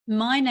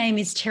My name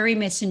is Terry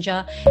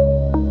Messenger.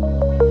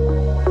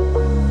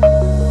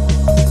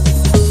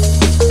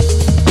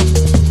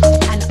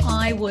 And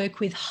I work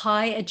with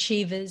high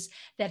achievers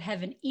that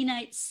have an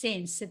innate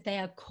sense that they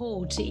are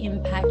called to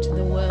impact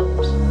the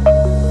world.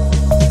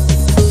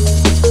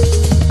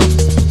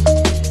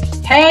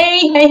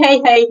 Hey,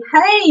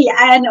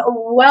 and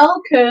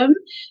welcome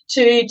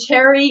to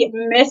Terry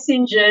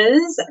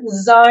Messenger's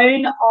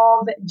Zone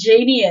of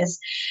Genius.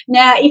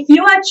 Now, if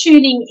you are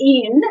tuning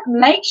in,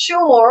 make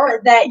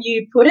sure that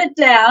you put it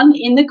down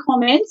in the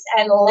comments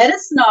and let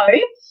us know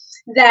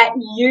that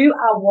you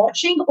are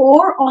watching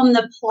or on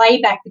the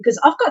playback, because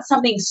I've got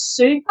something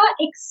super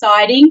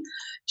exciting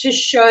to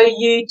show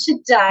you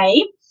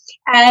today.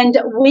 And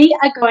we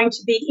are going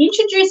to be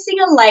introducing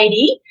a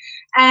lady.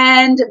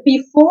 And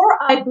before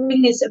I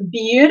bring this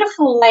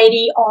beautiful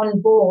lady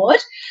on board,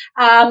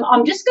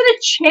 I'm just going to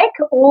check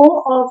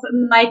all of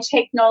my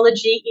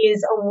technology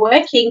is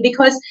working,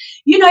 because,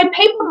 you know,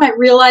 people don't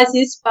realize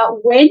this,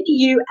 but when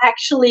you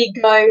actually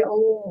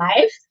go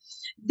live,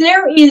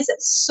 there is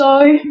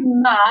so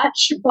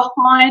much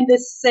behind the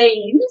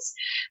scenes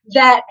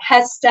that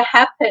has to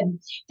happen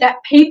that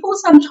people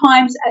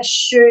sometimes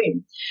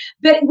assume.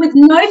 But with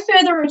no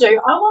further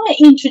ado, I want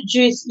to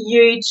introduce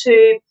you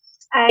to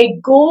a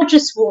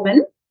gorgeous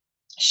woman.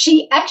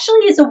 She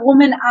actually is a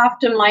woman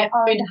after my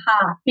own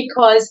heart,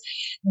 because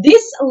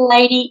this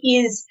lady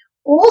is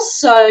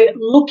also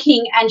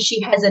looking, and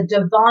she has a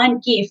divine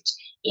gift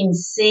in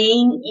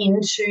seeing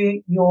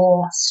into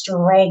your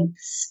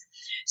strengths.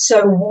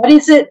 So what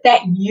is it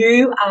that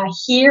you are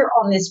here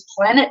on this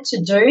planet to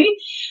do,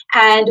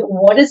 and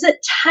what does it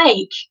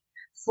take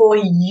for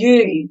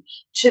you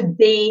to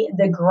be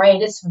the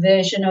greatest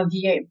version of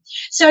you?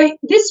 So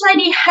this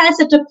lady has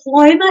a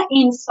diploma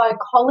in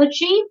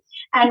psychology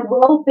and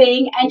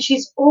well-being, and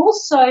she's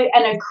also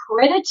an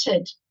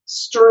accredited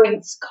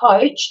strengths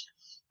coach.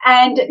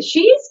 And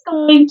she is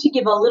going to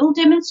give a little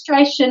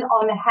demonstration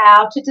on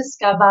how to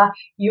discover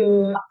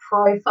your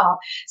profile.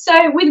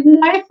 So with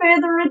no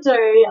further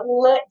ado,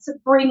 let's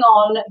bring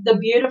on the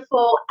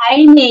beautiful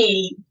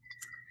Amie.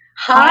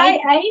 Hi,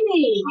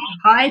 Amie.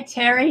 Hi,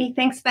 Terry.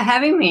 Thanks for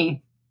having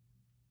me.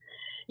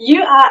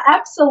 You are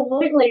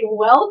absolutely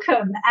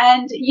welcome.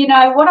 And, you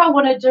know, what I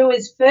want to do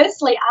is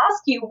firstly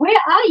ask you, where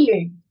are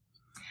you?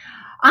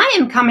 I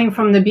am coming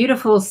from the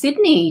beautiful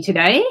Sydney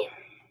today.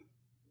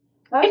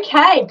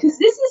 Okay, because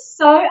this is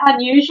so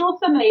unusual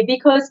for me,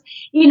 because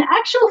in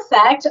actual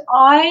fact,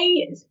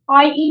 I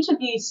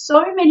interview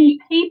so many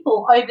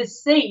people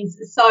overseas.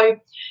 So,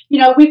 you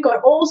know, we've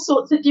got all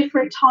sorts of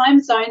different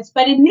time zones,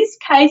 but in this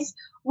case,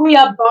 we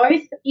are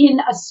both in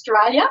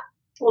Australia,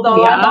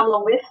 although I'm on the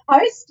West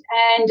Coast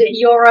and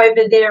you're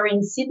over there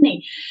in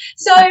Sydney.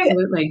 So,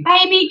 absolutely.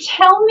 Amie,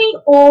 tell me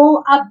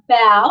all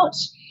about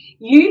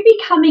you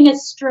becoming a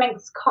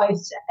strengths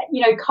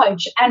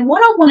coach. And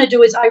what I want to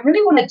do is I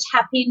really want to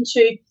tap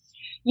into,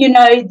 you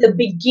know, the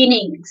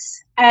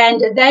beginnings.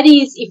 And that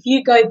is, if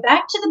you go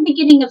back to the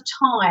beginning of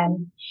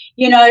time,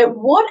 you know,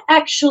 what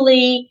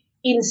actually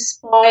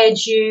inspired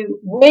you?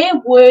 Where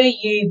were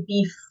you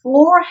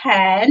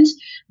beforehand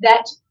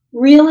that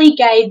really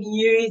gave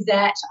you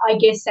that, I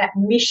guess, that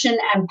mission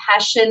and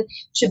passion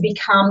to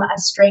become a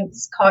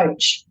strengths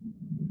coach?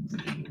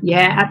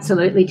 Yeah,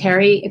 absolutely,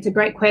 Terry. It's a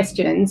great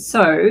question.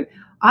 So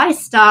I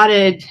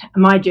started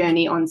my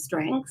journey on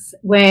strengths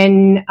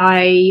when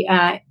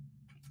I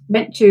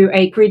went to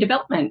a career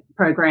development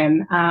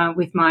program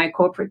with my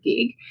corporate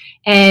gig,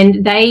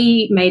 and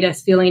they made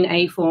us fill in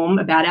a form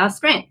about our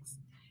strengths.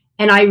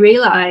 And I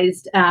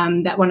realized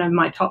that one of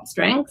my top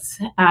strengths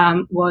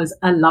was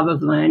a love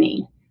of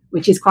learning,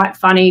 which is quite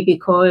funny,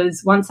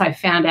 because once I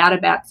found out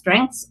about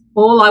strengths,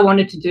 all I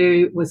wanted to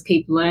do was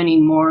keep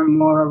learning more and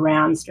more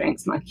around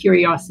strengths. My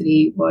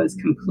curiosity was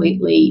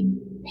completely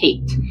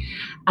piqued.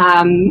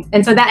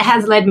 And so that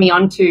has led me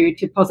on to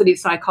positive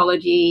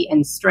psychology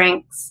and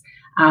strengths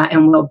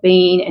and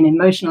well-being and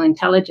emotional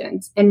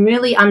intelligence, and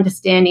really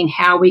understanding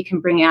how we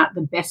can bring out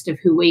the best of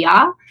who we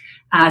are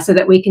so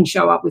that we can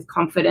show up with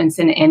confidence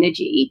and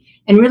energy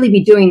and really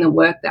be doing the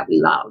work that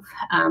we love.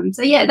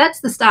 So, yeah,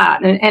 that's the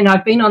start. And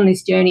I've been on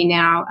this journey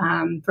now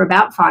for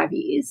about 5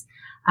 years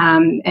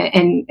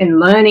and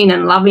learning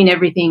and loving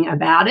everything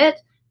about it,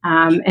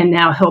 and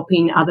now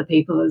helping other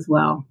people as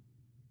well.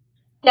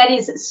 That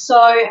is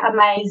so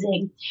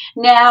amazing.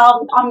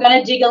 Now, I'm going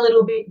to dig a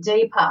little bit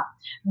deeper,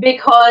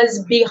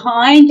 because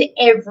behind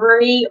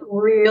every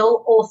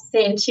real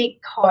authentic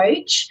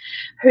coach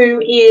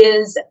who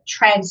is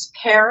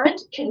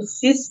transparent,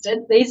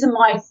 consistent, these are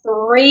my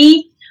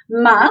 3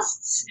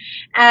 musts,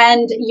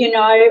 and, you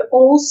know,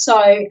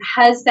 also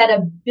has that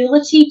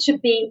ability to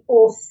be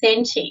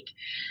authentic.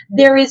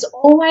 There is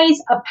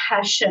always a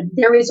passion.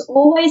 There is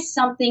always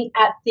something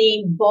at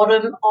the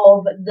bottom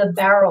of the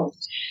barrel.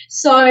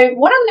 So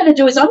what I'm going to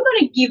do is I'm going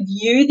to give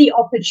you the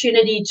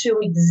opportunity to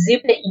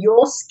exhibit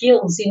your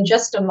skills in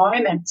just a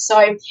moment.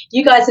 So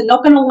you guys are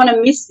not going to want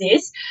to miss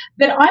this,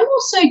 but I'm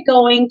also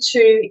going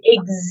to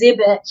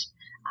exhibit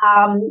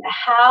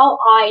how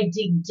I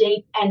dig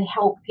deep and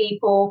help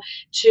people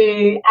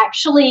to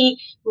actually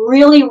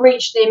really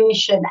reach their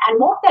mission. And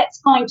what that's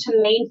going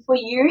to mean for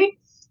you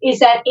is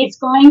that it's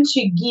going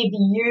to give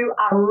you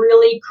a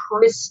really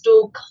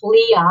crystal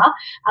clear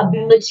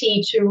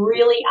ability to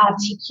really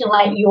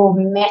articulate your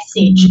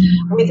message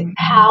with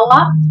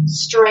power,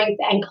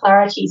 strength, and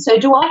clarity. So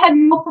do I have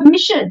your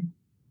permission?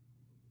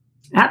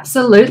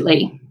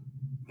 Absolutely.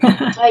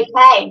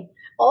 Okay,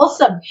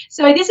 awesome.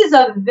 So this is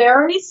a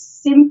very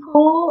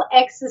simple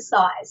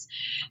exercise.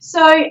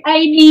 So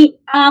Amie,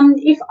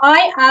 if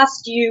I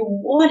asked you,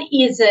 what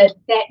is it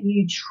that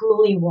you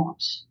truly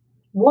want?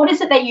 What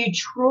is it that you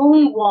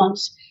truly want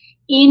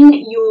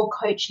in your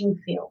coaching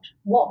field?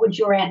 What would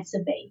your answer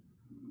be?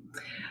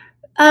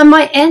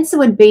 My answer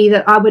would be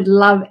that I would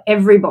love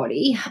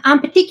everybody,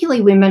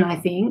 particularly women, I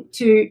think,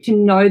 to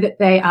know that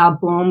they are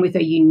born with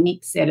a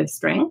unique set of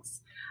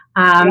strengths.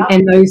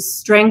 And those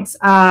strengths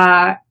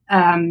are,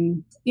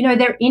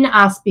 they're in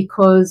us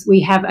because we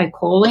have a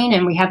calling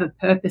and we have a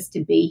purpose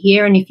to be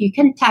here. And if you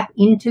can tap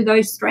into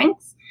those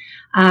strengths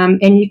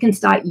and you can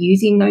start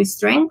using those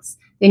strengths,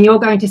 then you're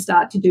going to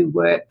start to do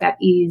work that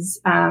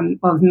is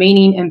of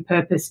meaning and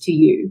purpose to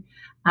you.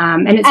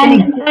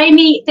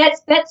 Amie,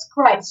 that's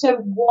great. So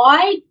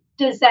why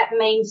does that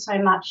mean so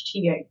much to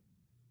you?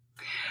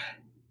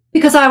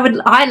 Because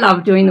I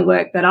love doing the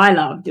work that I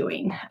love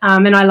doing,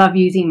 and I love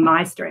using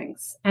my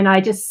strengths. And I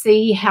just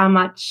see how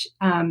much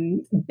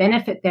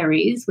benefit there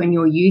is when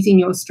you're using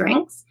your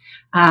strengths,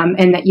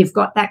 and that you've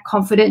got that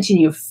confidence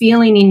and you're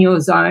feeling in your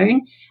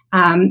zone.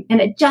 And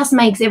it just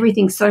makes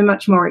everything so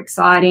much more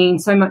exciting,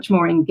 so much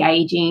more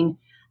engaging.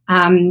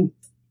 And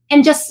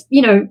just,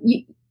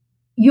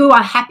 you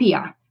are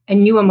happier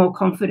and you are more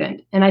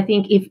confident. And I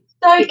think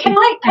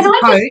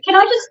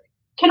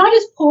can I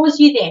just pause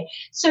you there?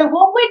 So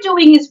what we're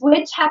doing is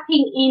we're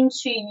tapping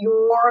into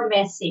your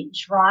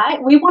message, right?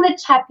 We want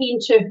to tap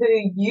into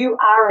who you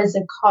are as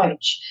a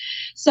coach.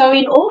 So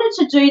in order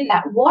to do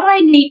that, what I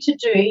need to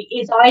do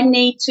is I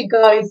need to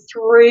go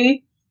through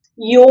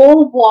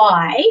your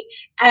why,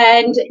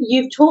 and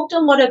you've talked a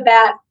lot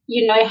about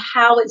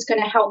how it's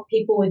going to help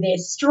people with their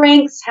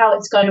strengths, how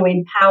it's going to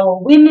empower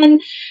women,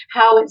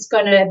 how it's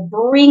going to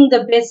bring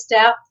the best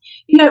out.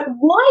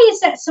 Why is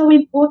that so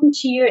important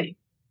to you?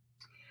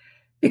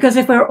 Because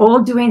if we're all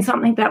doing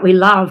something that we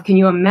love, can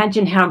you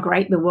imagine how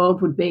great the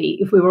world would be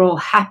if we were all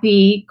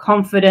happy,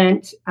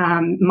 confident?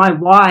 My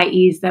why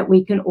is that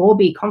we can all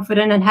be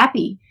confident and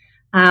happy.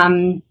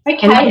 And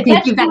that we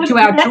can give that to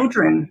our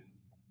children.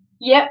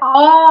 Yeah,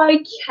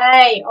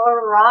 okay,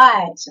 all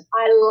right.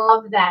 I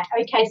love that.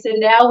 Okay, so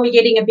now we're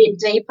getting a bit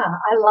deeper.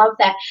 I love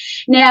that.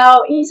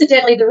 Now,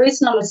 incidentally, the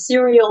reason I'm a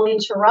serial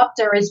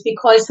interrupter is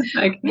because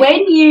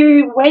when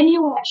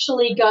you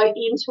actually go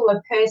into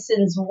a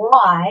person's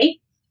why,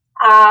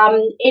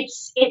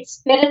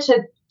 it's better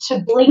to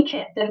blink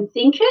it than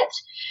think it.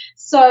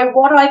 So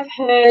what I've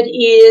heard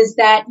is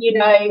that,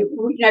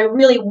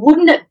 really,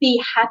 wouldn't it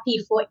be happy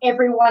for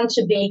everyone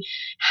to be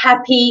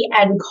happy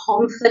and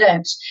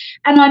confident?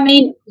 And I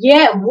mean,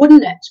 yeah,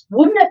 wouldn't it?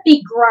 Wouldn't it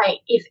be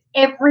great if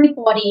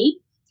everybody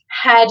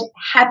had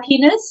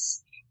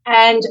happiness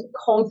and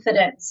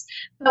confidence?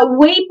 But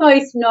we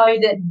both know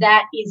that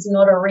that is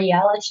not a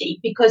reality,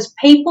 because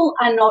people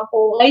are not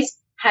always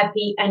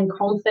happy and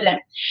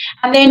confident.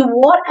 And then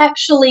what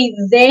actually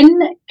then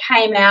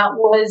came out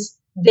was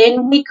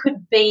then we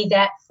could be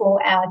that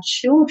for our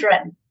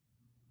children.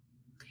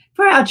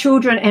 For our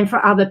children and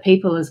for other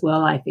people as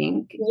well, I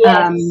think.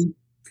 Yes.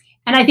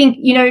 And I think,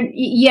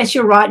 yes,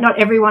 you're right, not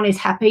everyone is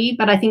happy,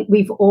 but I think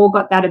we've all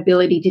got that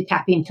ability to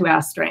tap into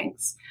our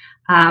strengths.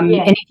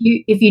 And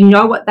if you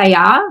know what they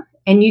are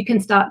and you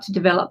can start to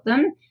develop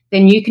them,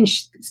 then you can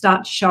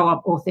start to show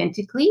up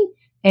authentically,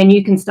 and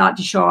you can start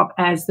to show up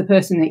as the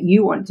person that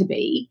you want to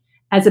be,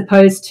 as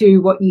opposed to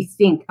what you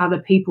think other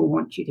people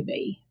want you to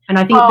be. And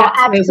I think that's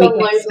absolutely.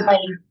 where we get stuck.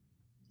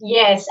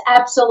 Yes,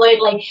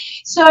 absolutely.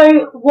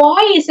 So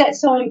why is that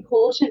so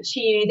important to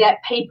you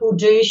that people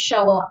do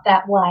show up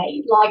that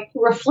way, like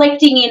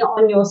reflecting in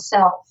on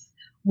yourself?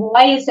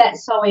 Why is that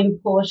so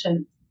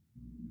important?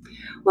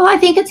 Well, I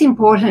think it's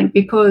important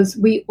because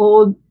we're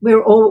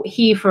all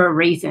here for a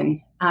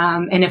reason.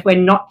 And if we're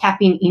not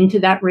tapping into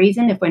that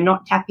reason, if we're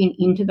not tapping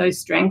into those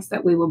strengths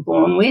that we were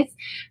born with,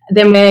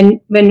 then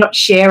we're not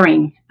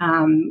sharing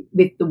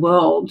with the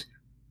world,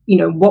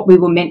 what we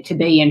were meant to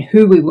be and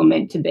who we were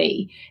meant to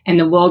be. And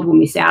the world will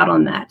miss out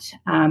on that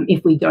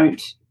if we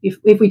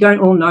don't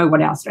all know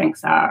what our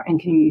strengths are and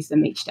can use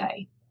them each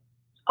day.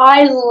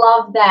 I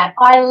love that.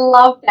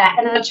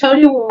 And I'll tell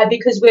you why,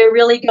 because we're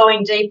really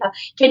going deeper.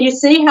 Can you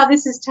see how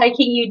this is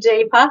taking you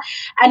deeper?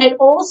 And it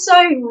also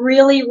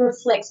really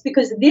reflects,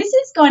 because this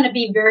is going to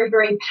be very,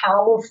 very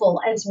powerful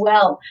as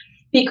well,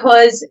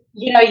 because,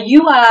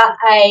 you are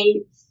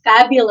a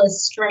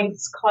fabulous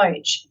strengths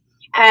coach,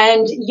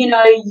 and,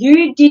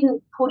 you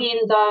didn't put in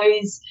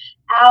those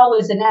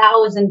hours and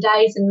hours and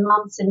days and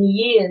months and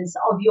years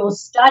of your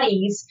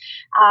studies,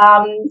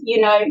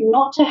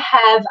 not to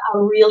have a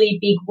really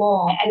big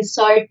why. And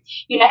so,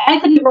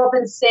 Anthony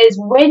Robbins says,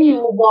 when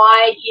your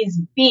why is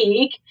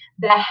big,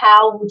 the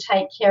how will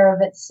take care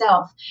of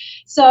itself.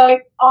 So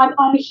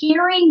I'm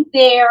hearing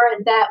there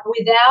that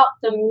without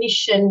the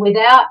mission,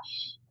 without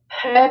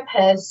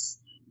purpose,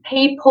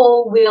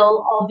 people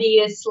will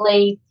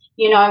obviously,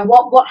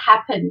 what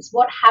happens?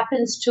 What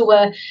happens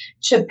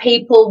to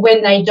people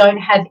when they don't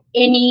have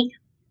any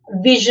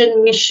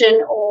vision,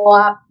 mission,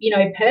 or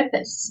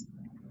purpose?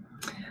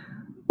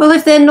 Well,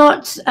 if they're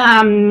not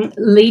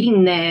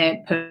leading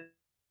their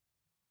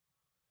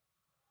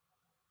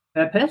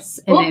purpose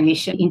and their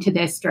mission into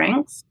their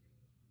strengths,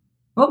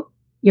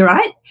 you're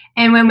right.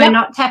 And when we're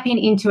not tapping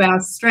into our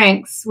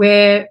strengths,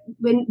 when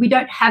we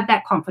don't have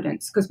that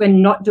confidence because we're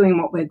not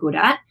doing what we're good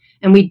at,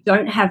 and we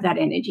don't have that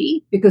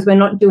energy because we're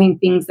not doing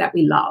things that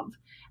we love.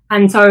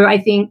 And so I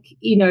think,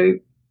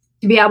 to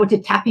be able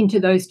to tap into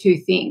those two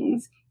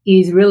things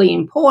is really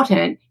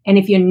important. And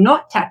if you're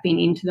not tapping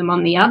into them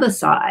on the other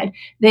side,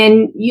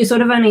 then you're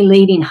sort of only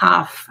leading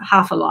half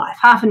a life,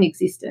 half an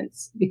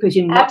existence, because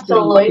you're not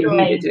doing what you're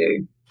here to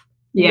do.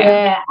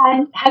 Yeah.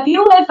 And have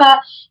you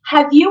ever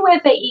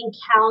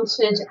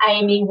encountered,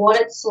 Amie, what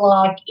it's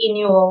like in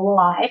your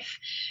life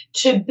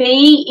to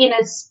be in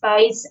a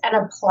space and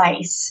a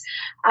place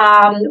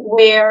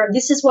where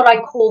this is what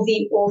I call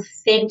the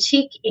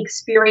authentic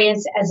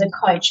experience as a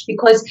coach?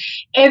 Because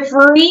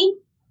every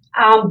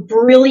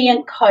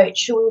brilliant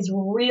coach who is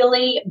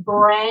really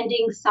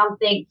branding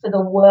something for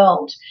the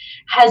world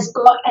has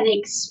got an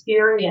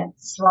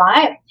experience,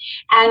 right?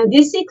 And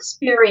this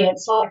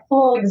experience, like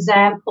for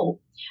example,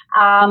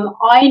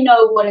 I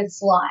know what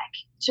it's like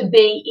to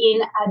be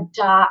in a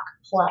dark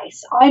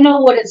place. I know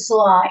what it's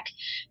like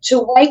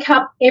to wake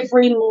up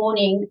every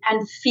morning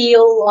and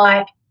feel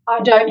like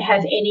I don't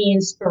have any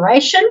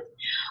inspiration,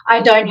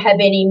 I don't have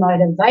any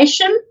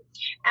motivation,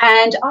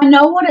 and I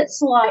know what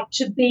it's like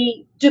to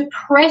be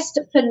depressed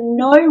for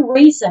no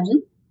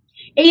reason,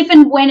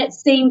 even when it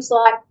seems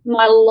like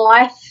my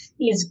life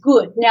is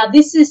good. Now,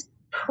 this is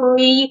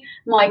pre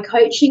my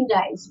coaching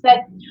days, but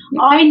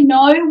I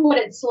know what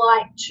it's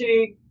like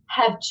to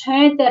have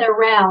turned that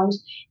around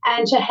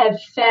and to have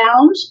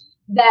found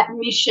that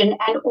mission,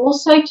 and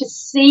also to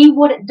see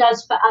what it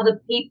does for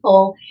other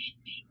people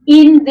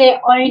in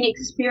their own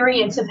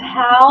experience of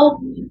how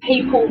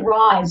people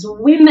rise.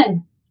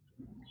 Women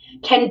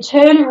can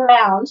turn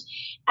around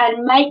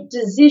and make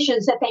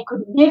decisions that they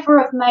could never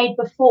have made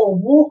before,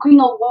 walking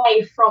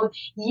away from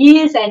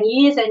years and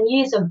years and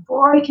years of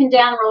broken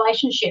down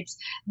relationships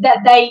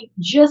that they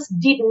just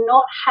did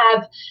not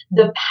have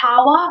the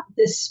power,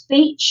 the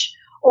speech,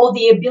 or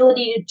the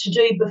ability to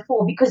do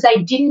before because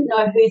they didn't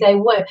know who they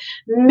were.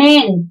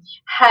 Men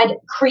had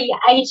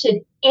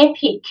created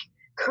epic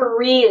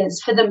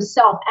careers for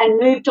themselves and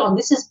moved on.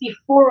 This is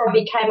before I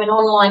became an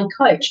online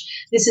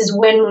coach. This is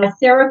when my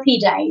therapy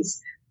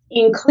days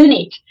in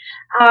clinic,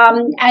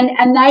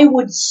 and they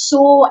would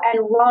soar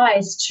and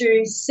rise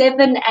to 7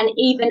 and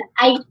even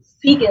 8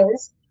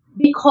 figures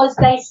because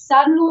they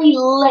suddenly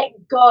let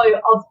go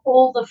of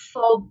all the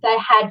fog they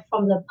had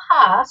from the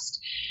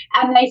past,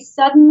 and they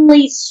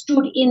suddenly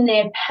stood in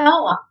their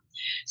power.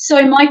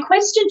 So my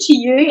question to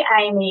you,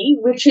 Amie,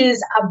 which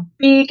is a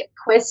big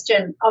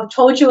question, I've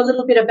told you a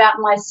little bit about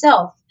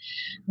myself.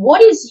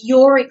 What is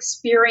your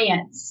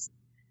experience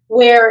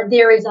where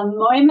there is a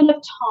moment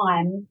of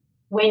time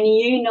when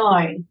you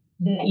know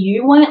that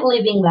you weren't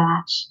living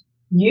that,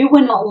 you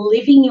were not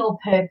living your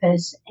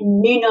purpose,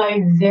 and you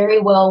know very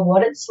well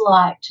what it's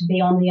like to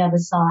be on the other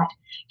side?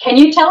 Can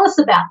you tell us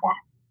about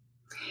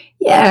that?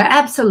 Yeah,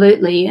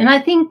 absolutely. And I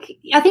think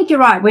you're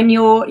right. When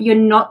you're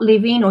not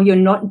living or you're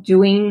not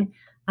doing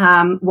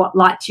what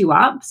lights you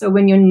up, so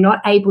when you're not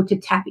able to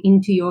tap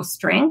into your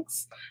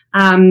strengths,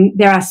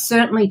 there are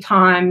certainly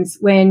times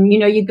when,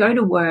 you go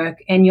to work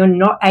and you're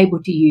not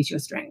able to use your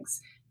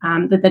strengths.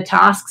 That the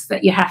tasks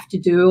that you have to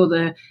do, or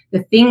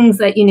the things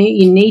that you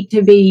need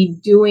to be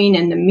doing,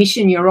 and the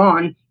mission you're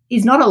on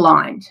is not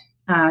aligned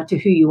to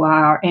who you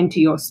are and to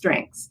your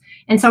strengths.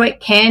 And so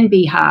it can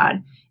be hard.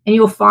 And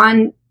you'll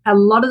find a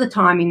lot of the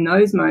time in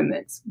those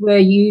moments we're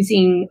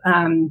using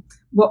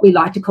what we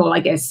like to call, I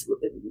guess,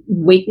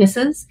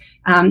 weaknesses,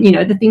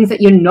 the things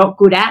that you're not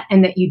good at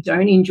and that you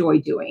don't enjoy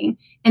doing.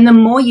 And the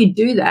more you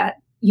do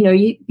that,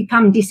 you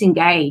become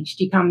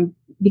disengaged, you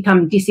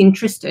become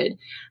disinterested,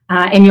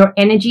 and your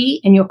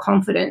energy and your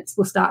confidence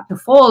will start to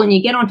fall, and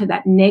you get onto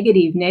that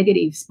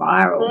negative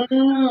spiral.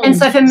 And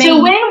so for me...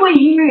 So where were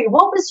you?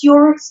 What was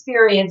your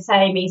experience,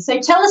 Amie? So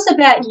tell us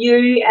about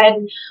you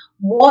and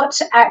what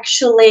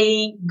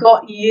actually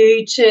got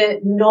you to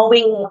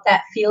knowing what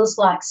that feels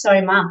like so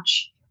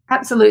much.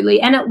 Absolutely.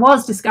 And it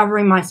was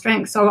discovering my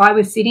strengths. So I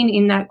was sitting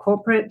in that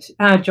corporate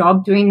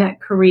job doing that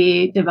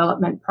career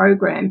development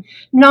program,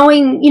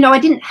 knowing, I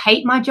didn't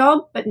hate my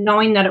job, but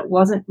knowing that it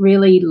wasn't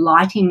really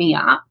lighting me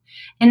up.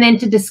 And then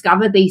to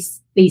discover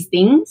these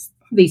things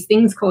these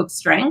things called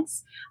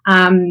strengths,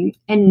 and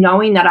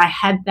knowing that I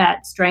had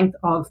that strength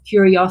of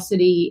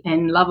curiosity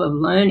and love of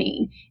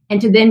learning, and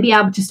to then be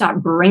able to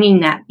start bringing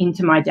that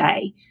into my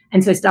day.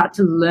 And so start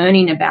to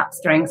learning about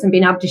strengths and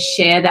being able to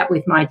share that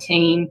with my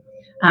team,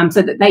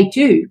 so that they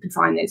too can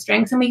find their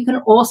strengths, and we can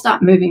all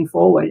start moving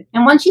forward.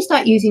 And once you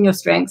start using your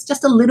strengths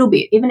just a little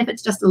bit, even if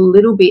it's just a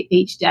little bit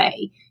each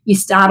day, you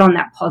start on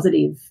that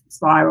positive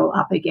spiral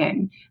up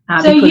again.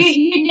 So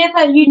you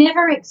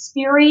never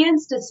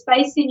experienced a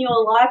space in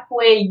your life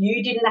where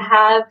you didn't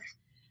have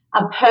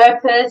a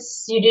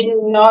purpose, you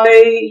didn't know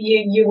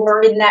you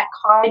were in that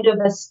kind of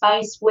a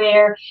space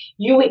where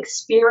you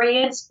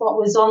experienced what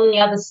was on the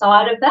other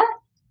side of that?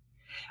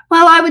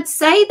 Well, I would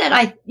say that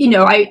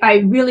I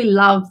really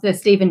love the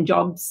Stephen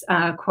Jobs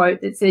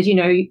quote that says,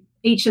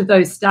 each of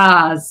those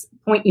stars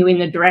point you in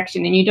the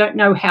direction, and you don't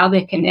know how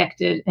they're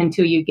connected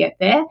until you get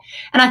there.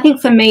 And I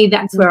think for me,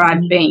 that's where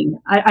I've been.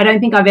 I don't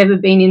think I've ever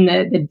been in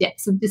the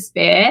depths of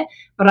despair,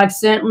 but I've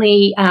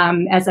certainly,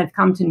 as I've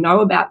come to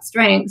know about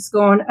strengths,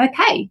 gone,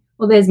 okay,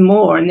 well, there's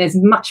more, and there's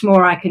much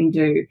more I can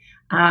do.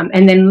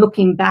 And then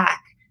looking back,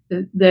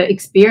 the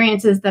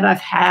experiences that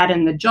I've had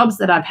and the jobs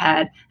that I've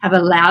had have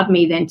allowed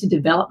me then to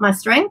develop my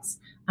strengths,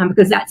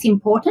 because that's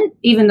important.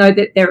 Even though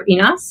that they're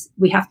in us,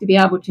 we have to be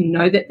able to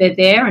know that they're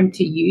there and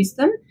to use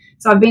them.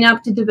 So I've been able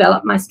to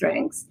develop my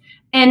strengths,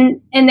 and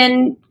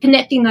then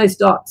connecting those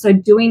dots. So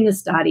doing the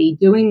study,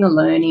 doing the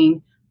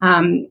learning,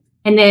 and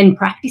then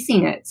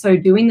practicing it. So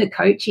doing the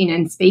coaching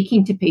and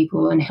speaking to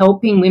people and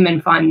helping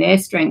women find their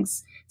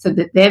strengths so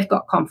that they've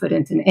got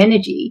confidence and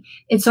energy.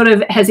 It sort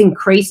of has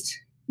increased,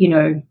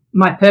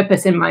 my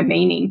purpose and my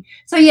meaning.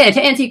 So yeah,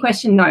 to answer your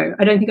question, no,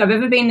 I don't think I've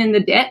ever been in the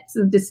depths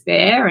of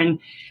despair,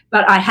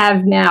 but I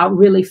have now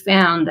really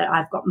found that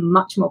I've got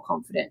much more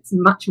confidence,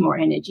 much more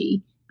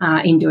energy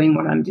in doing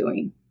what I'm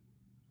doing.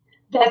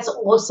 That's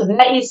awesome.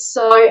 That is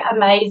so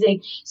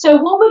amazing. So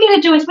what we're going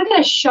to do is we're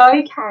going to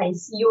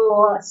showcase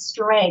your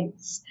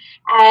strengths,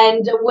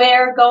 and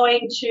we're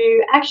going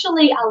to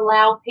actually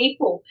allow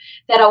people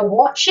that are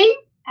watching,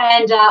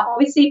 and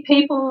obviously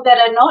people that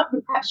are not,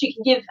 and perhaps you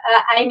can give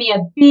Amie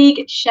a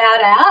big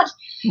shout out.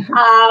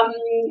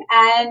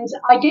 And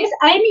I guess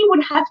Amie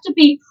would have to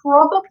be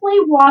probably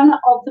one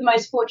of the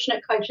most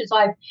fortunate coaches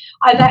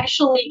I've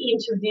actually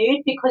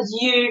interviewed, because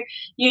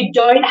you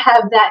don't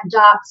have that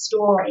dark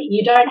story.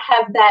 You don't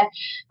have that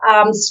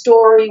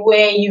story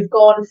where you've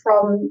gone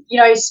from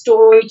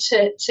story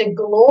to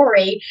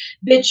glory,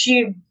 but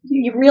you've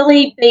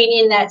really been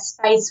in that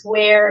space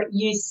where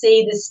you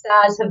see the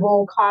stars have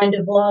all kind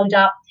of lined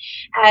up,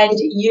 and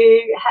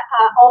you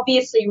are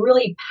obviously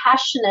really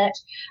passionate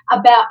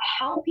about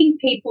helping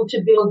people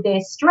to build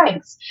their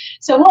strengths.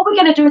 So what we're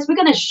going to do is we're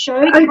going to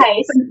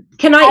showcase.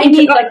 Can I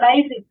interrupt?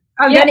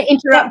 I'm going to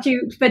interrupt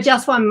you for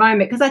just one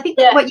moment, because I think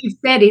that what you've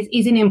said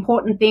is an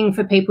important thing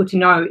for people to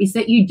know, is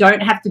that you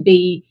don't have to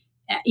be,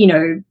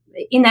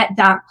 in that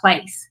dark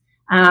place.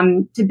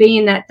 To be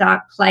in that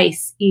dark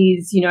place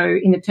is,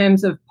 in the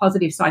terms of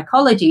positive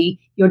psychology,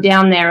 you're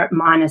down there at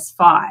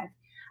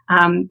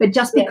 -5. But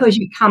just because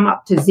you come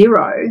up to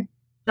 0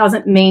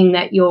 doesn't mean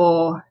that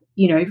you're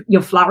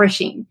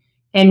flourishing.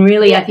 And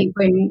really, I think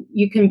when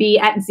you can be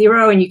at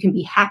 0 and you can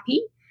be happy,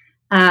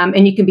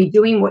 and you can be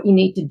doing what you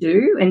need to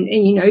do and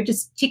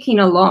just ticking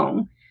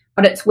along,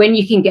 but it's when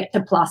you can get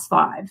to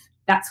 +5,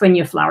 that's when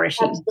you're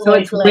flourishing. Absolutely. So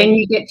it's when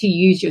you get to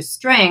use your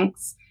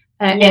strengths.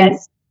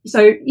 So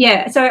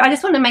I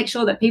just want to make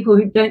sure that people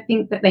who don't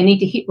think that they need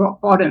to hit rock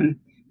bottom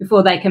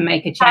before they can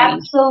make a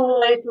change.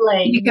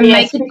 Absolutely. You can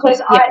make it,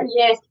 because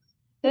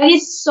that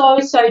is so,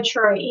 so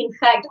true. In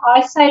fact,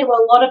 I say to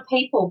a lot of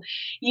people,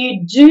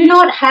 you do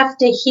not have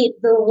to hit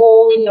the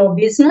wall in your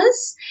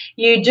business.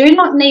 You do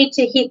not need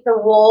to hit the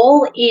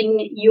wall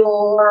in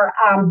your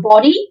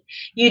body.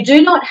 You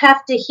do not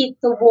have to hit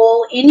the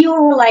wall in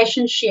your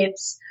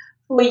relationships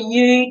for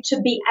you to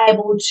be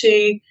able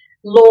to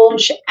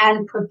launch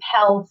and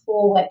propel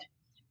forward,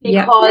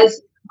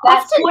 because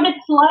that's what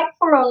it's like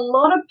for a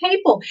lot of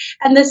people.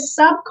 And the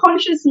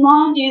subconscious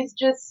mind is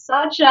just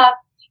such a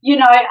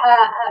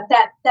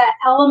that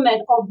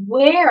element of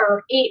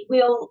where it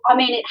will,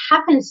 it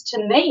happens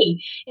to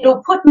me.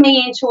 It'll put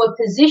me into a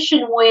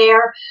position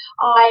where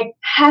I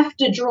have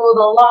to draw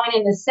the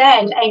line in the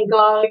sand and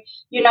go,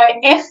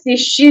 F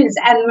this shiz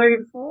and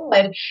move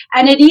forward.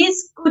 And it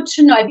is good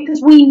to know,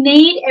 because we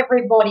need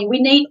everybody.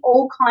 We need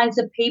all kinds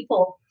of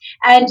people.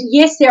 And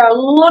yes, there are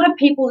a lot of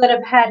people that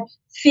have had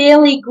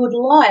fairly good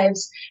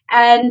lives,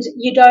 and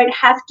you don't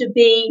have to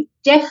be,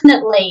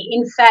 definitely.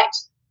 In fact,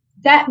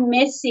 that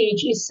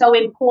message is so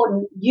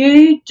important.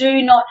 You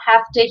do not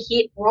have to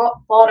hit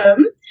rock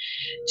bottom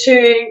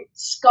to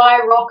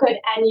skyrocket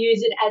and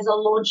use it as a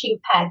launching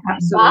pad.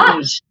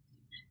 Absolutely.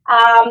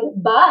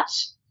 But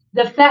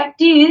the fact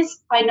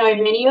is, I know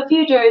many of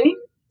you do,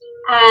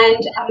 and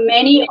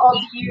many of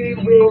you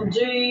will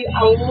do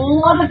a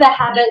lot of the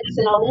habits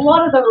and a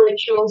lot of the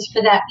rituals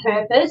for that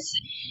purpose.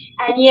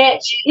 And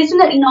yet,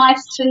 isn't it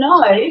nice to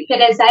know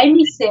that, as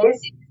Amie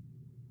says,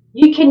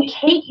 you can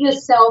keep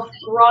yourself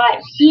right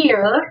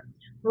here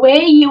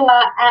where you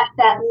are at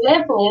that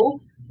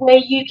level where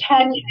you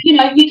can,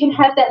 you can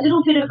have that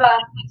little bit of a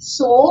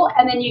soar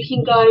and then you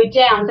can go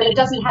down, but it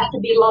doesn't have to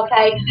be like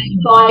a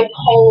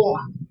bipolar.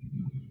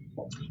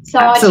 So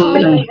Absolutely.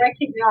 I totally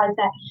recognise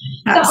that.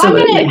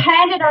 Absolutely. So I'm going to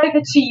hand it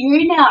over to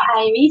you now,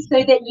 Amie,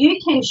 so that you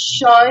can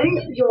show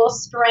your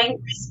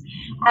strengths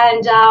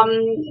and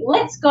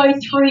let's go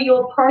through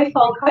your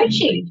profile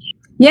coaching.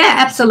 Yeah,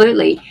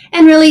 absolutely.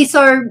 And really,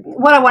 so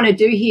what I want to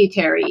do here,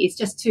 Terry, is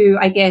just to,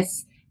 I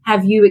guess,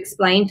 have you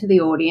explain to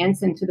the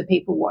audience and to the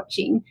people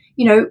watching,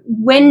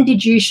 when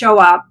did you show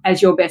up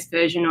as your best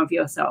version of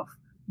yourself?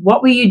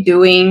 What were you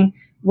doing?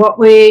 What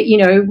were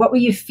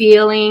you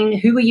feeling?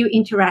 Who were you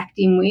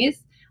interacting with?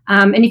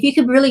 And if you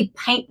could really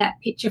paint that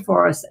picture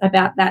for us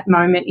about that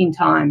moment in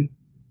time.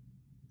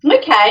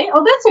 Okay.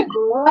 Oh, that's a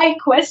great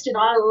question.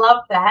 I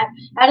love that.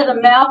 Out of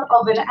the mouth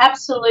of an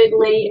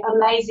absolutely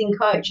amazing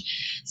coach.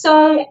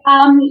 So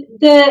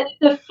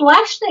the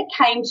flash that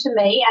came to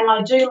me, and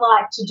I do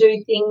like to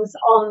do things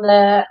on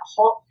the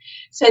hop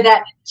so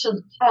that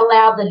to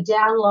allow the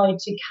download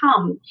to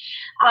come.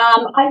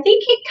 I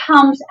think it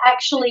comes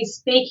actually,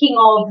 speaking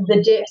of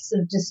the depths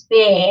of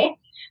despair,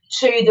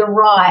 to the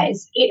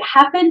rise. It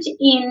happened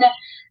in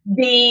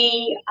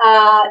the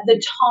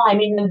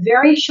time, in the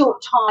very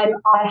short time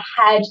I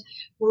had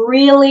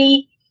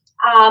really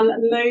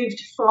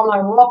moved from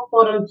a rock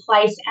bottom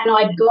place, and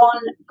I'd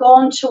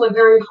gone to a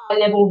very high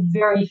level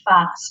very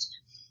fast.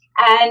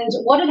 And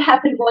what had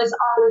happened was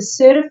I was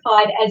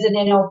certified as an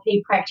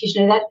NLP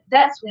practitioner.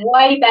 That's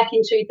way back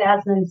in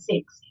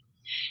 2006.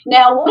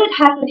 Now, what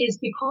had happened is,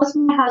 because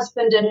my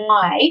husband and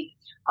I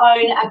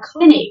own a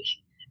clinic,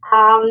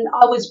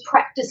 I was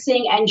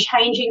practicing and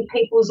changing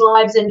people's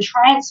lives and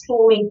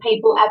transforming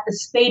people at the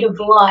speed of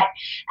light,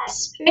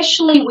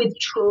 especially with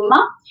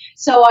trauma.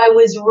 So I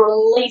was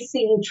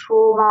releasing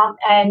trauma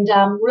and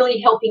really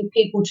helping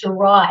people to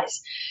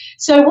rise.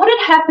 So what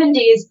had happened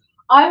is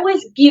I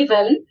was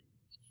given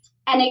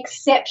an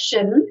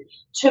exception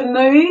to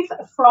move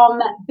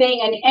from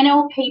being an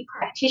NLP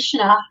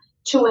practitioner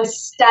to a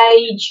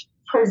stage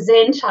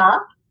presenter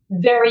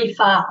very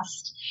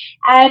fast.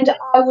 And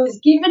I was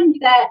given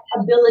that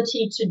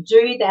ability to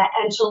do that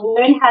and to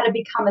learn how to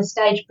become a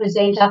stage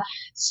presenter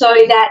so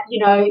that,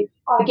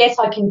 I guess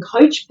I can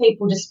coach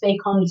people to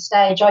speak on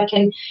stage. I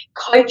can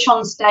coach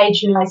on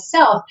stage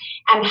myself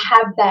and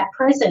have that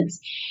presence.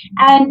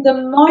 And the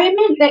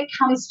moment that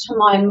comes to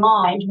my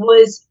mind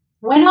was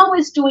when I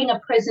was doing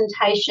a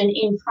presentation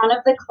in front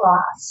of the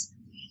class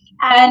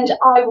and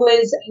I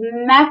was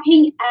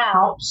mapping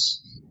out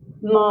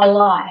my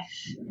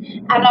life,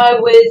 and I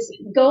was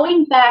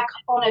going back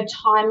on a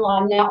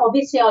timeline. Now,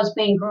 obviously, I was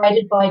being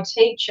graded by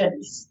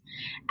teachers,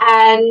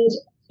 and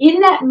in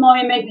that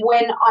moment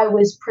when I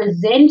was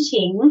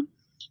presenting,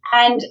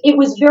 and it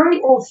was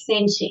very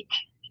authentic,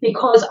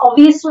 because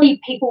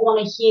obviously people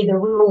want to hear the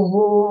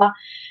real raw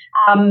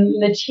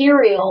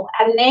material,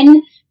 and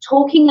then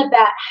talking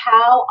about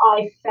how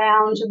I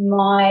found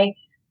my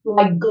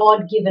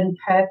God-given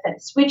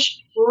purpose, which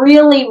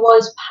really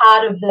was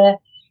part of the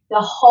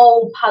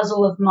whole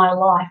puzzle of my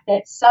life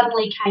that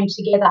suddenly came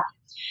together.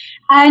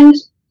 And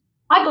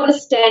I got a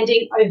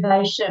standing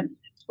ovation.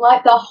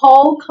 Like, the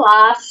whole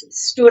class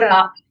stood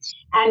up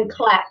and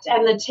clapped.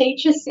 And the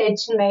teacher said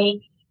to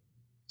me,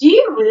 "Do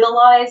you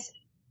realize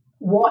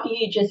what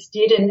you just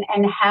did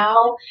and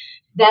how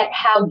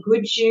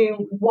good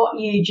what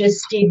you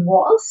just did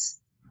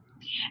was?"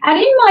 And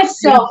in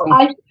myself,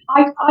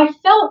 I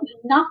felt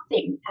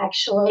nothing,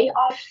 actually.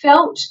 I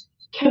felt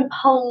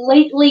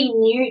completely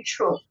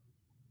neutral.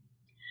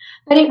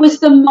 But it was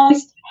the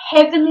most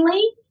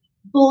heavenly,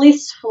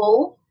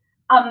 blissful,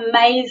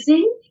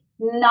 amazing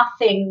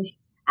nothing.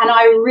 And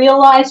I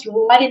realized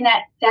right in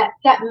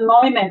that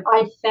moment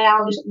I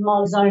found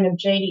my zone of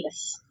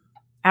genius.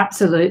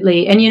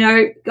 Absolutely. And,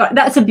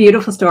 that's a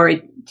beautiful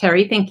story,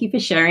 Terry. Thank you for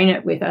sharing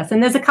it with us.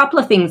 And there's a couple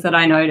of things that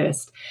I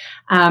noticed.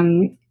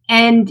 And,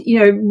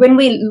 when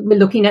we're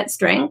looking at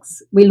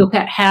strengths, we look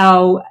at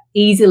how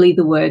easily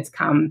the words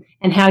come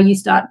and how you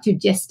start to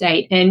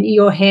gestate, and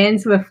your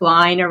hands were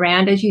flying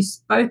around as you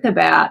spoke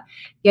about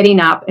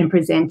getting up and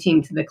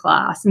presenting to the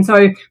class. And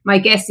so my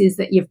guess is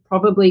that you've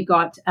probably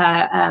got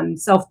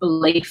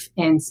self-belief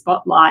and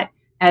spotlight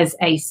as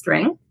a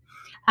strength.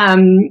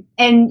 And,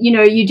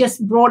 you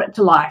just brought it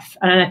to life.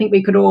 And I think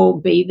we could all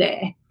be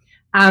there.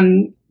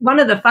 One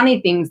of the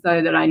funny things,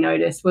 though, that I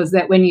noticed was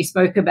that when you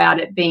spoke about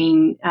it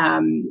being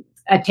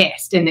a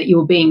test and that you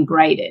were being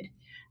graded,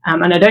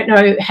 and I don't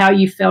know how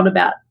you felt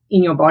about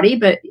in your body,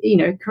 but,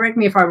 correct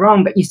me if I'm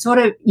wrong, but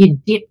you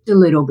dipped a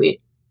little bit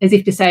as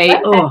if to say,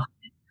 okay, oh,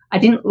 I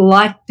didn't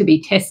like to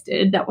be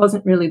tested. That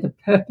wasn't really the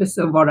purpose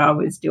of what I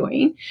was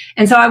doing.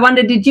 And so I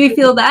wondered, did you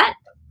feel that?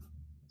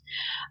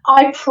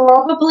 I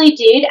probably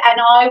did,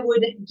 and I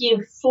would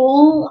give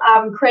full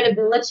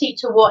credibility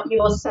to what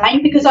you're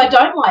saying, because I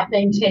don't like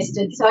being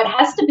tested, so it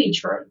has to be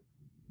true.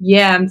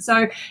 Yeah,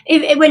 so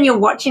if when you're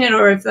watching it,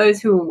 or if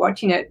those who were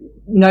watching it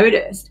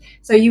noticed,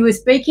 so you were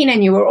speaking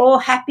and you were all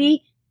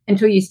happy,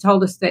 until you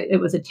told us that it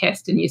was a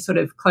test and you sort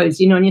of closed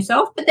in on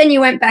yourself, but then you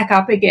went back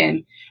up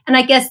again. And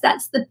I guess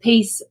that's the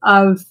piece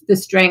of the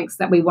strengths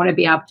that we want to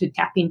be able to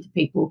tap into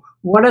people.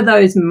 What are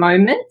those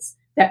moments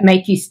that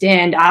make you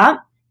stand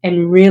up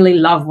and really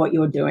love what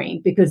you're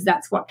doing? Because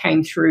that's what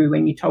came through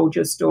when you told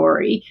your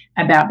story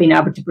about being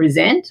able to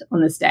present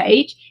on the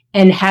stage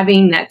and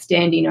having that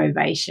standing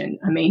ovation.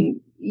 I mean,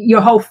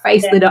 your whole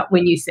face lit up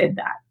when you said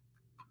that.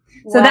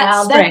 So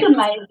wow, that's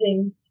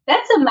amazing.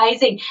 That's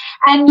amazing.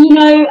 And, you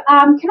know,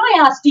 can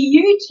I ask, do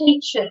you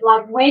teach it,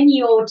 like when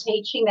you're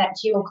teaching that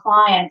to your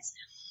clients,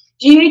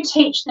 do you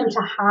teach them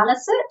to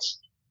harness it?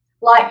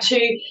 Like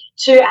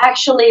to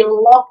actually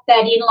lock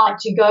that in, like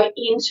to go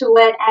into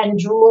it and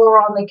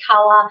draw on the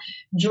colour,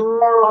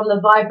 draw on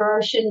the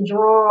vibration,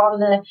 draw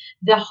on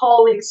the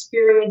whole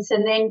experience,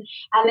 and then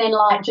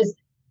like just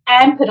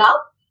amp it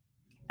up?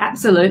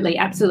 Absolutely,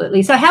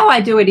 absolutely. So how I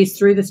do it is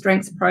through the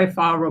strengths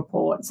profile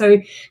report. So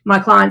my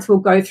clients will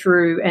go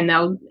through and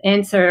they'll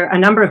answer a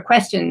number of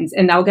questions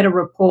and they'll get a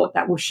report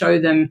that will show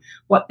them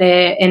what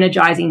their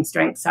energizing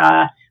strengths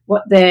are,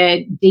 what their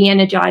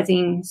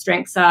de-energizing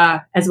strengths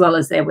are, as well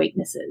as their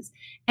weaknesses.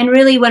 And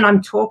really, when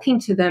I'm talking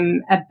to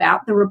them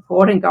about the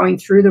report and going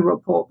through the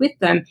report with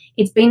them,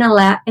 it's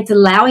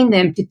allowing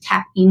them to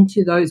tap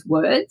into those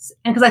words.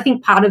 And because I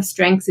think part of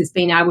strengths is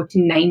being able to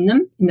name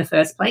them in the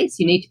first place.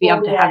 You need to be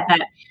able to have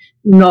that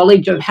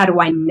knowledge of how do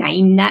I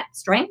name that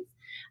strength.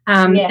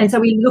 And so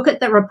we look at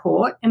the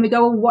report and we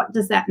go, well, what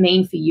does that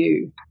mean for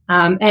you?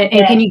 And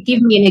can you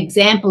give me an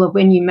example of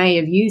when you may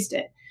have used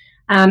it?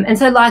 And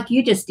so like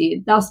you just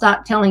did, they'll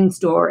start telling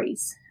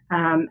stories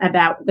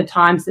about the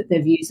times that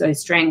they've used those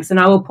strengths. And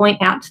I will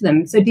point out to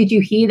them, so did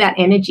you hear that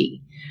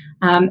energy?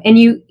 And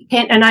you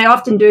can, and I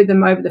often do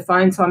them over the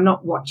phone, so I'm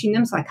not watching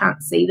them, so I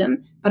can't see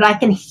them, but I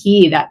can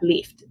hear that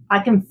lift. I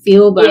can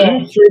feel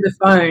them through the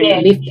phone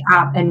lift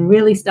up and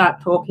really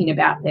start talking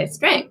about their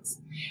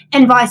strengths.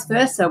 And vice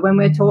versa, when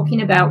we're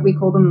talking about, we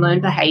call them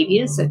learned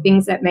behaviors, so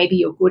things that maybe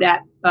you're good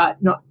at but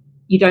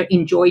you don't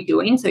enjoy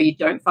doing, so you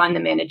don't find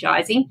them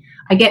energizing.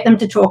 I get them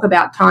to talk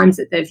about times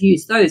that they've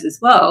used those as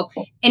well.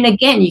 And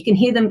again, you can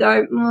hear them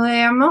go, well,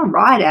 I'm all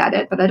right at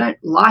it, but I don't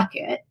like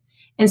it.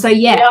 And so,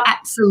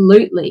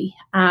 absolutely.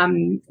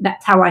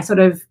 That's how I sort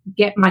of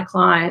get my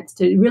clients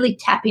to really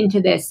tap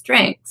into their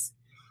strengths.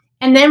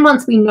 And then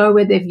once we know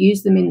where they've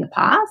used them in the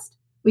past,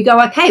 we go,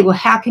 okay, well,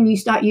 how can you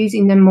start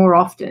using them more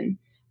often?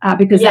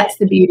 Because that's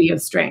the beauty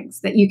of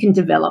strengths, that you can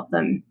develop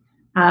them.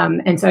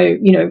 And so,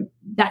 you know,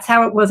 that's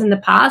how it was in the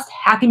past.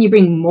 How can you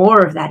bring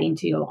more of that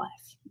into your life?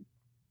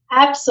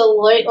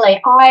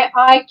 Absolutely.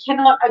 I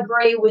cannot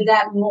agree with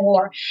that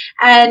more.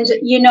 And,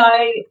 you know,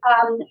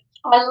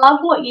 I love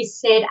what you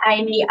said,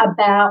 Amie,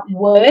 about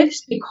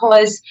words,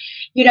 because,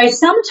 you know,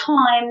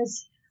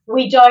 sometimes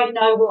we don't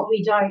know what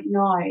we don't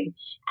know.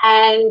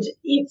 And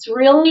it's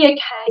really a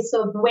case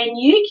of when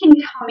you can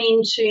come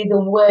into the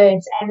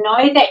words and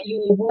know that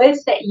your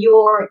words that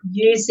you're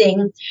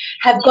using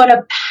have got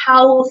a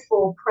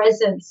powerful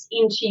presence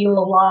into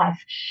your life.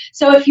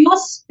 So if you're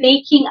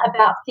speaking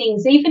about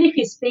things, even if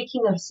you're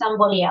speaking of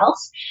somebody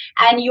else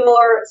and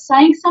you're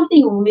saying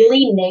something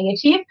really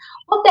negative,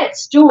 what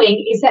that's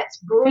doing is that's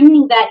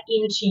bringing that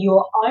into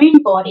your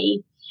own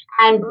body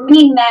and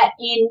bringing that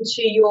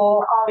into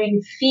your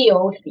own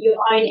field, your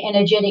own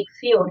energetic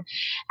field.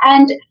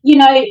 And, you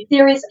know,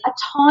 there is a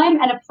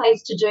time and a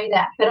place to do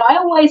that. But I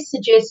always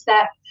suggest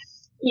that,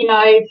 you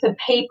know, for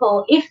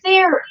people, if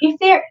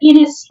they're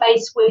in a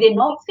space where they're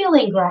not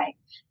feeling great,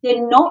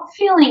 they're not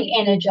feeling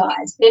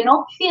energized, they're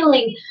not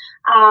feeling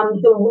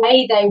the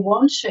way they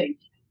want to,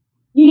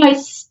 you know,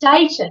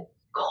 state it.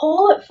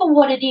 Call it for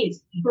what it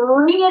is.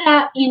 Bring it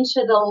out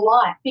into the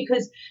light,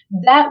 because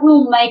that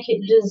will make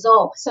it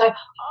dissolve. So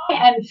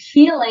I am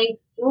feeling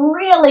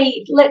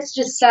really, let's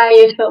just say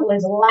if it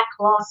was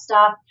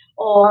lackluster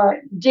or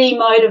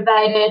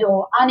demotivated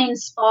or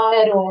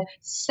uninspired or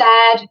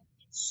sad,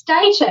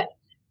 state it,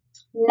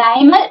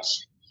 name it,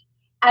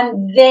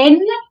 and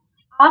then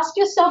ask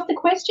yourself the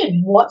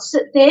question, what's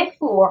it there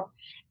for?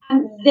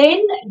 And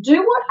then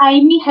do what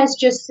Amie has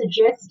just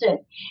suggested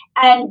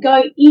and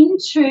go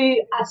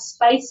into a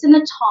space and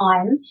a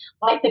time,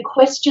 like the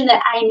question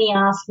that Amie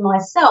asked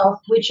myself,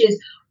 which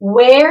is,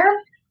 where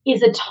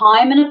is a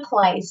time and a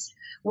place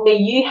where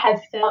you have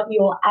felt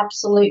your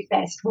absolute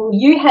best, where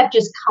you have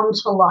just come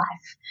to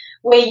life,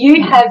 where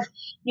you have,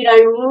 you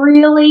know,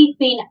 really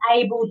been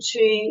able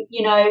to,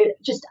 you know,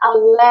 just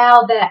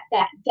allow that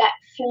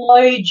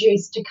flow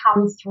juice to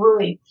come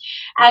through.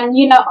 And,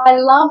 you know, I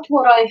loved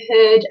what I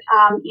heard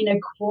in a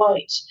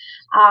quote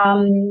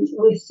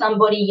with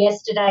somebody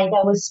yesterday.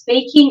 They were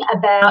speaking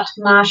about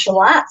martial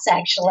arts,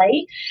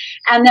 actually,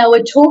 and they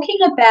were talking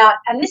about,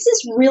 and this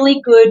is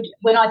really good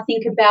when I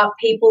think about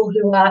people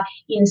who are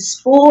in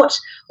sport,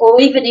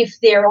 or even if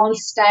they're on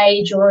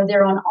stage or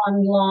they're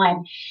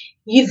online,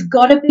 you've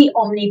got to be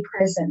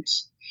omnipresent.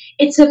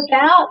 It's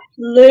about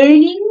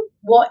learning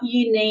what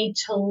you need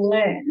to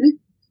learn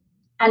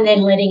and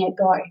then letting it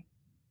go.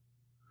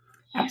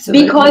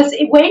 Absolutely. Because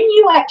when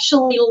you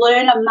actually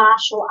learn a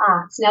martial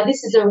arts, now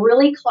this is a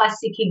really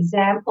classic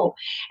example,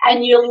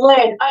 and you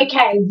learn,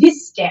 okay,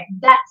 this step,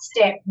 that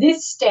step,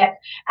 this step,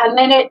 and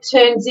then it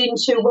turns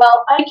into,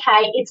 well,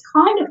 okay, it's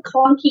kind of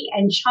clunky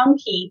and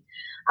chunky,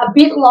 a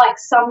bit like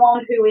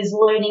someone who is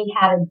learning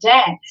how to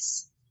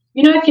dance.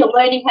 You know, if you're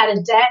learning how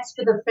to dance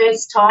for the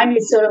first time,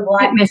 you're sort of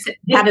like,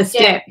 how to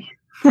step.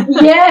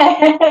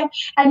 Yeah,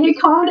 and you're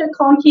kind of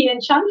clunky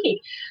and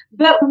chunky.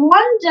 But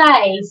one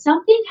day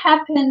something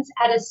happens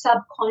at a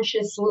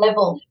subconscious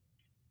level,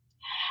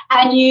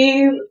 and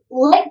you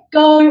let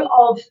go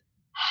of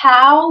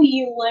how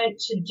you learned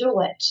to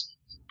do it,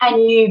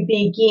 and you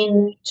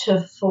begin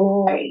to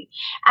flow.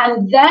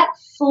 And that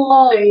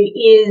flow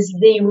is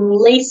the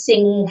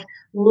releasing,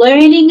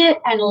 learning it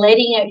and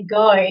letting it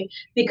go,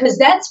 because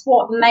that's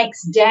what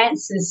makes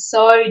dancers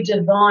so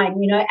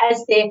divine, you know,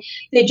 as they're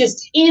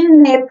just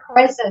in their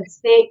presence,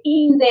 they're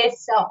in their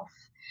self.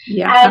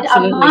 Yeah, and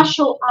absolutely. A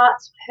martial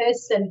arts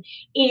person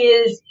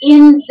is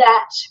in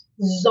that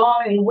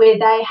zone where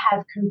they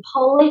have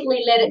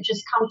completely let it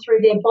just come through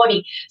their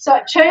body. So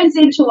it turns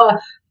into a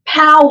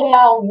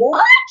powwow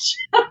what?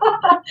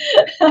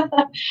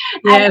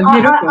 Yeah, and I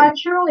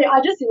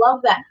just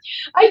love that.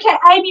 Okay,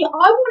 Amie, I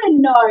want to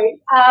know,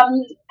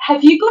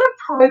 have you got a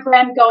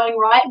program going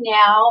right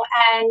now?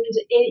 And,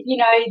 you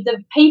know,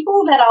 the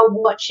people that are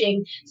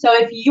watching, so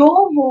if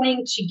you're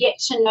wanting to get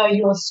to know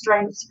your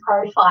strengths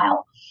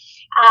profile,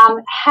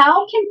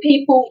 how can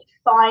people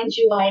find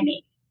you,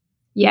 Amie?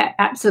 Yeah,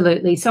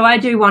 absolutely. So I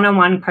do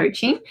one-on-one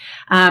coaching,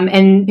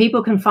 and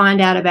people can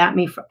find out about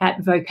me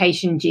at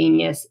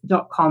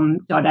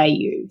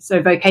vocationgenius.com.au.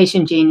 So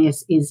Vocation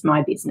Genius is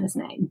my business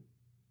name.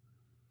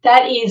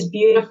 That is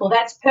beautiful.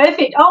 That's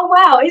perfect. Oh,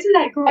 wow. Isn't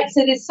that great?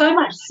 So there's so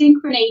much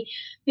synchrony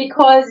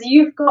because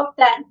you've got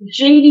that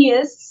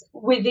genius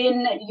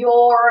within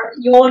your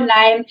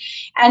name,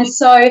 and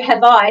so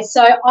have I.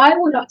 So I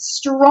would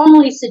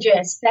strongly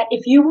suggest that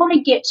if you want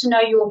to get to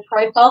know your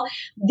profile,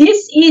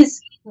 this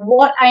is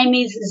what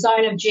Amie's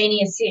zone of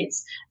genius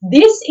is.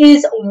 This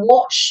is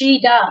what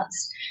she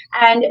does,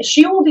 and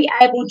she will be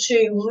able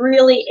to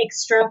really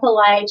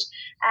extrapolate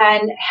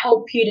and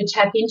help you to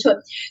tap into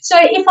it. So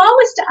if I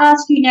was to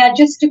ask you now,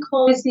 just to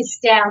close this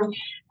down,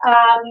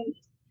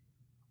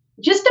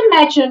 just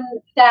imagine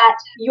that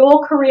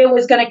your career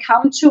was going to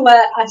come to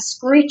a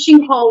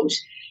screeching halt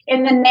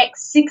in the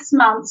next 6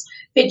 months,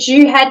 but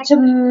you had to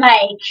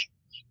make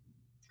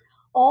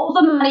all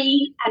the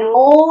money and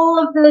all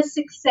of the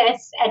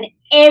success and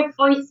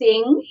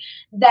everything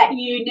that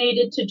you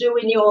needed to do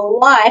in your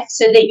life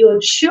so that your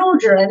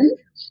children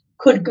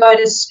could go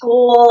to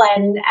school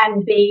and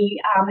be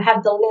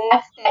have the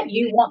life that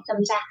you want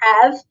them to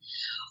have.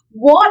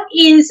 What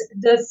is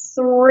the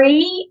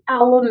 3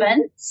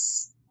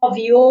 elements of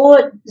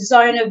your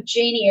zone of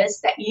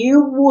genius that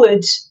you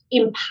would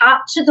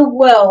impart to the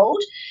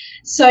world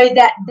so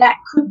that that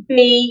could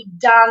be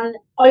done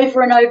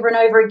over and over and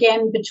over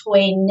again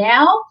between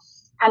now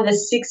and the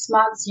 6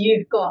 months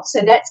you've got?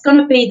 So that's going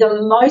to be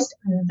the most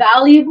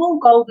valuable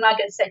gold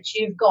nuggets that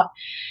you've got.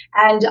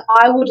 And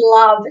I would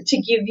love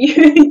to give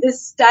you the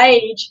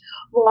stage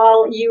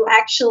while you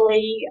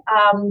actually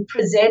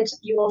present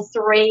your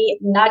 3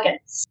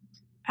 nuggets.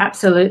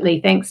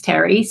 Absolutely. Thanks,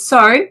 Terry.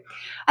 So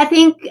I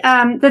think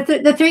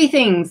the 3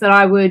 things that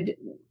I would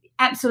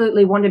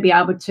absolutely want to be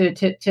able to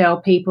tell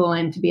people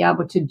and to be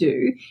able to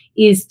do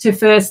is to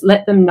first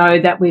let them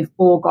know that we've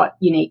all got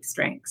unique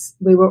strengths.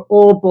 We were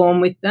all born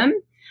with them,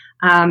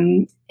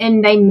 and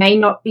they may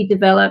not be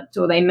developed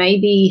or they may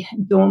be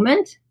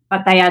dormant,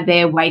 but they are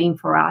there waiting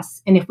for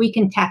us. And if we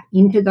can tap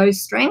into those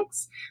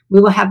strengths,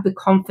 we will have the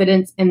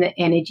confidence and the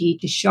energy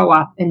to show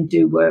up and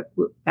do work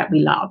that we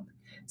love.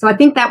 So I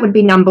think that would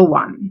be number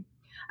 1.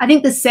 I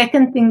think the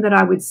second thing that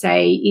I would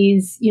say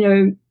is,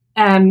 you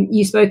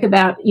spoke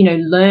about,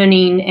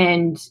 learning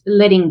and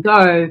letting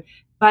go,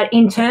 but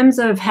in terms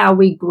of how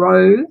we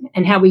grow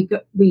and how we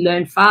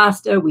learn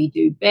faster, we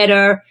do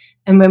better,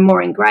 and we're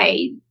more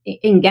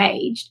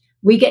engaged,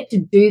 we get to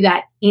do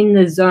that in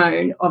the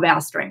zone of our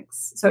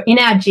strengths. So in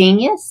our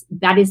genius,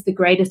 that is the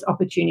greatest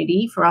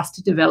opportunity for us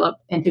to develop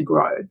and to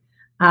grow.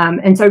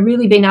 And so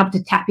really being able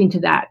to tap into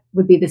that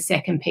would be the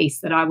second piece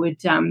that I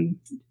would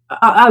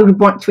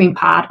want to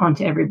impart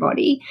onto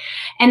everybody.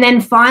 And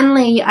then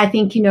finally, I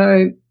think,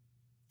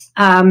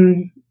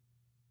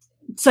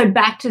 so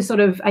back to sort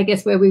of, I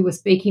guess, where we were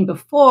speaking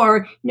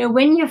before,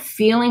 when you're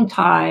feeling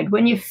tired,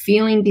 when you're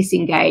feeling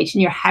disengaged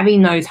and you're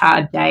having those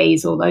hard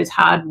days or those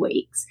hard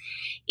weeks,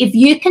 if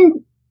you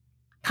can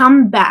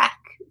come back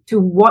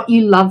to what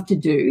you love to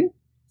do,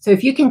 so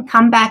if you can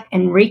come back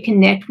and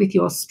reconnect with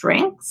your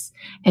strengths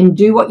and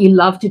do what you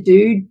love to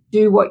do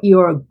what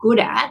you're good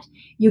at,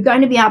 you're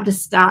going to be able to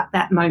start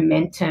that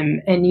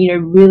momentum and,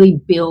 really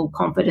build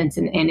confidence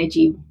and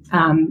energy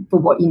for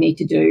what you need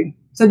to do.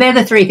 So they're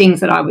the 3 things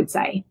that I would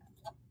say.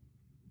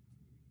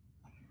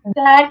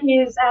 That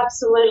is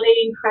absolutely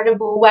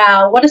incredible.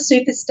 Wow, what a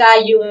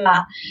superstar you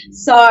are.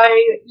 So,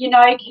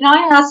 can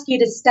I ask you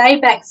to stay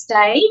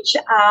backstage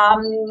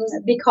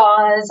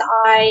because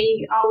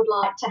I would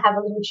like to have a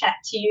little chat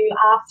to you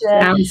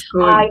after Sounds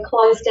good. I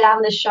close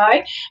down the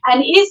show.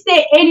 And is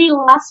there any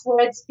last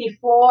words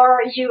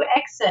before you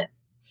exit?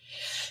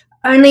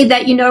 Only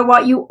that, you know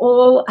what, you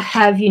all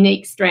have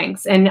unique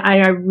strengths, and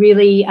I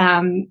really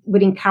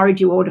would encourage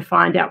you all to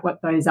find out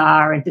what those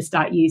are and to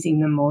start using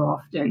them more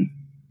often.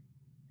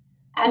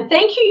 And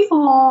thank you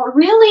for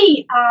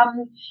really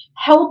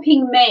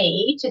helping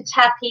me to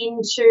tap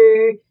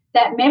into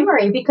that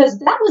memory, because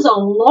that was a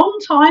long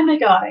time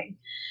ago.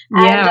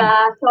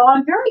 Yeah. And so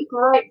I'm very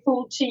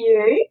grateful to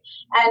you.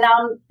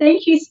 And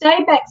thank you.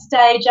 Stay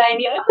backstage,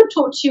 Amie. I could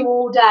talk to you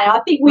all day.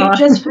 I think we've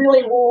just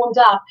really warmed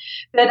up.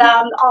 But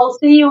I'll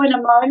see you in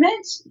a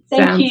moment.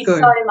 Thank you so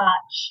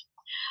much.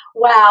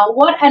 Wow,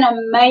 what an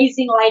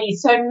amazing lady.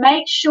 So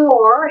make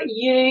sure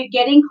you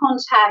get in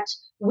contact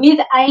with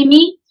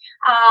Amie.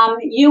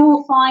 You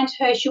will find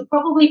her. She'll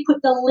probably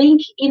put the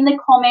link in the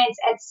comments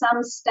at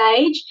some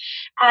stage.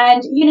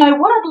 And,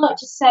 what I'd like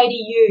to say to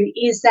you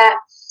is that,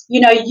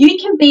 you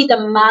can be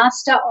the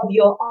master of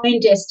your own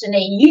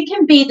destiny. You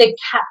can be the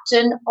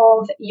captain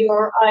of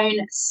your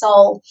own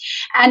soul.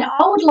 And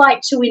I would like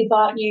to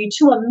invite you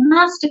to a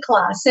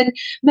masterclass. And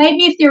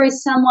maybe if there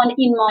is someone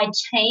in my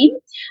team,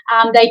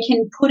 they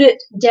can put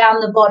it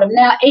down the bottom.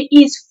 Now, it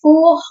is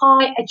for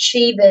high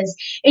achievers.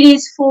 It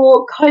is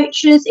for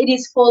coaches. It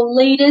is for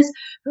leaders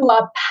who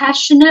are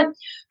passionate,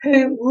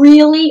 who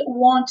really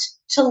want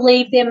to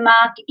leave their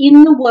mark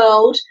in the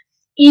world,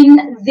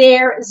 in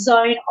their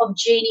zone of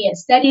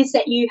genius. That is,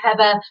 that you have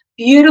a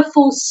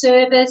beautiful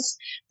service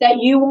that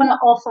you want to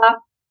offer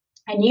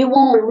and you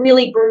want to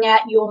really bring out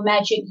your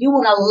magic. You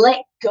want to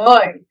let go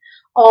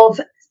of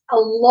a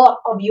lot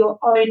of your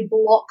own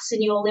blocks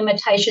and your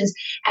limitations,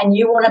 and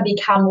you want to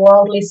become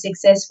wildly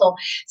successful.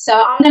 So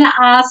I'm going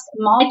to ask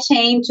my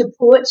team to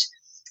put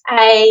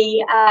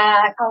a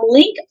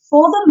link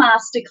for the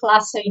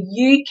masterclass so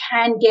you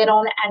can get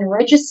on and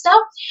register.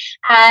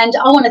 And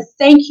I want to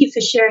thank you for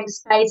sharing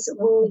space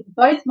with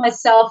both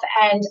myself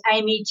and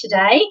Amie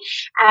today.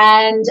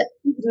 And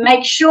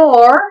make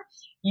sure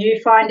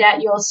you find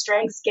out your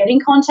strengths, get in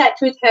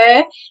contact with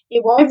her.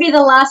 It won't be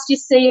the last you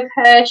see of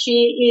her.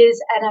 She is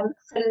a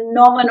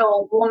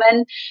phenomenal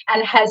woman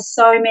and has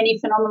so many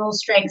phenomenal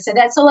strengths. So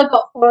that's all I've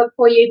got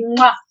for you.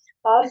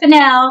 Bye for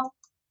now.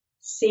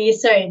 See you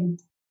soon.